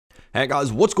Hey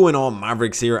guys, what's going on?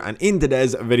 Mavericks here, and in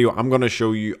today's video I'm going to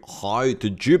show you how to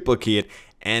duplicate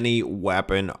any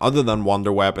weapon other than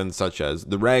wonder weapons such as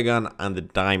the ray gun and the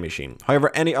die machine.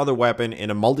 However, any other weapon in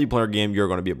a multiplayer game you're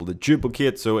going to be able to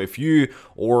duplicate. So if you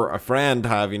or a friend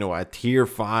have, a tier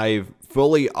 5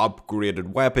 fully upgraded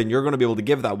weapon, you're going to be able to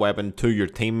give that weapon to your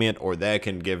teammate, or they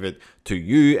can give it to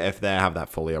you if they have that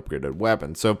fully upgraded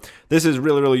weapon. So this is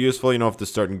really useful. If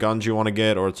there's certain guns you want to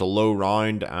get, or it's a low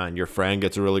round and your friend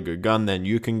gets a really good gun, then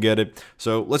you can get it.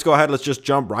 So let's go ahead, let's just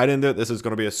jump right into it. This is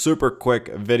going to be a super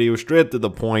quick video, straight to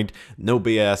the point, no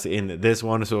BS in this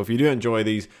one. So if you do enjoy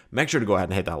these, make sure to go ahead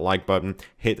and hit that like button,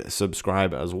 hit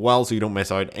subscribe as well, so you don't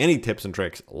miss out any tips and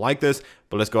tricks like this.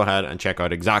 But let's go ahead and check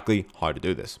out exactly how to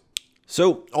do this.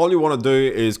 So all you want to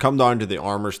do is come down to the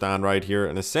armor stand right here,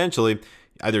 and essentially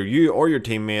either you or your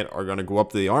teammate are going to go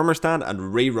up to the armor stand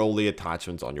and re-roll the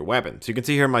attachments on your weapon. So you can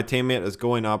see here my teammate is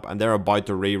going up and they're about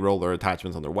to re-roll their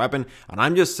attachments on their weapon, and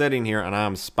I'm just sitting here and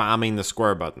I'm spamming the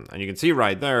square button, and you can see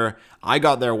right there I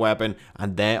got their weapon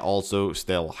and they also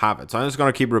still have it. So I'm just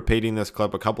going to keep repeating this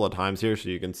clip a couple of times here so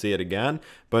you can see it again,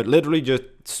 but literally just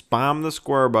spam the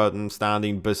square button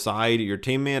standing beside your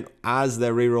teammate as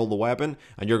they re-roll the weapon,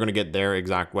 and you're going to get their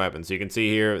exact weapon. So you can see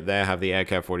here they have the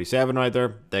AK-47 right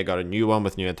there, they got a new one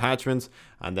with new attachments,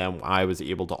 and then I was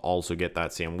able to also get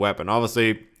that same weapon.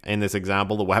 Obviously in this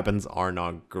example the weapons are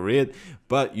not great,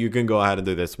 but you can go ahead and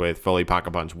do this with fully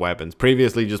pack-a-punch weapons.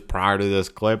 Previously, just prior to this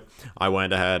clip, I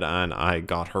went ahead and I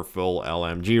got her full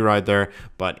LMG right there,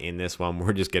 but in this one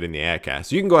we're just getting the AK.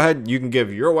 So you can go ahead, you can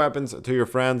give your weapons to your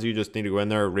friends. You just need to go in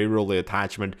there, re-roll the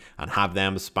attachment, and have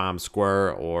them spam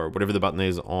square or whatever the button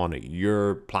is on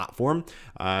your platform.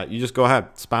 You just go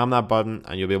ahead, spam that button,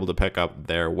 and you'll be able to pick up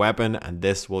their weapon, and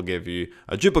this will give you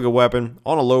a duplicate weapon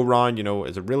on a low round.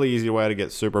 It's a really easy way to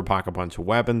get super pack-a-punch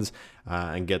weapons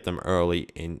and get them early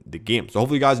in the game. So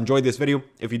hopefully you guys enjoyed this video.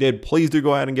 If you did, please do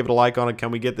go ahead and give it a like on it.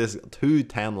 Can we get this to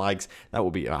 10 likes? That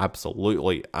would be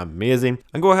absolutely amazing.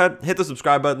 And go ahead, hit the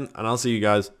subscribe button, and I'll see you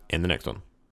guys in the next one.